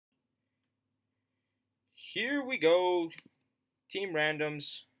Here we go. Team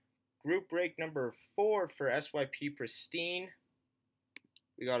randoms. Group break number 4 for SYP Pristine.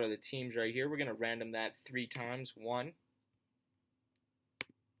 We got all the teams right here. We're going to random that 3 times. 1,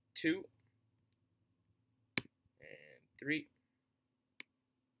 2, and 3.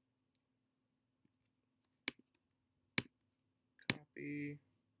 Copy.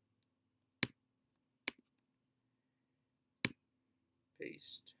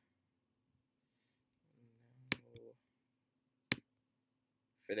 Paste.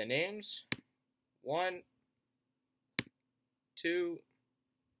 For the names, 1, 2,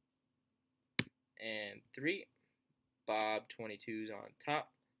 and 3. Bob 22's on top,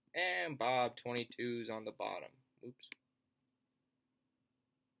 and Bob 22's on the bottom. Oops.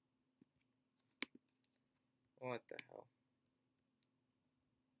 What the hell?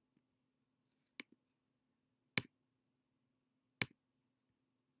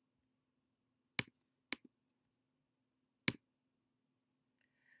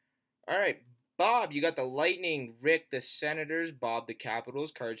 All right, Bob, you got the Lightning, Rick the Senators, Bob the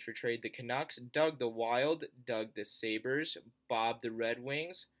Capitals, Cards for Trade the Canucks, Doug the Wild, Doug the Sabres, Bob the Red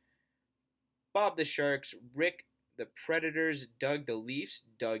Wings, Bob the Sharks, Rick the Predators, Doug the Leafs,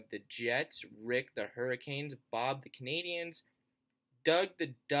 Doug the Jets, Rick the Hurricanes, Bob the Canadiens, Doug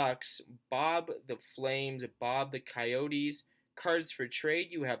the Ducks, Bob the Flames, Bob the Coyotes. Cards for Trade,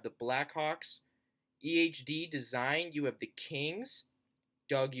 you have the Blackhawks. EHD Design, you have the Kings.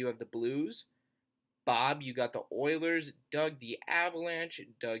 Doug, you have the Blues. Bob, you got the Oilers. Doug, the Avalanche.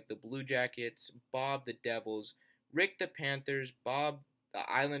 Doug, the Blue Jackets. Bob, the Devils. Rick, the Panthers. Bob, the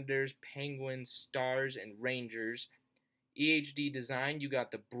Islanders, Penguins, Stars, and Rangers. EHD Design, you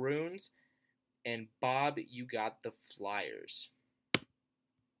got the Bruins. And Bob, you got the Flyers.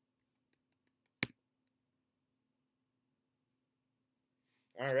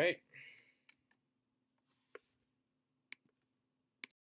 All right.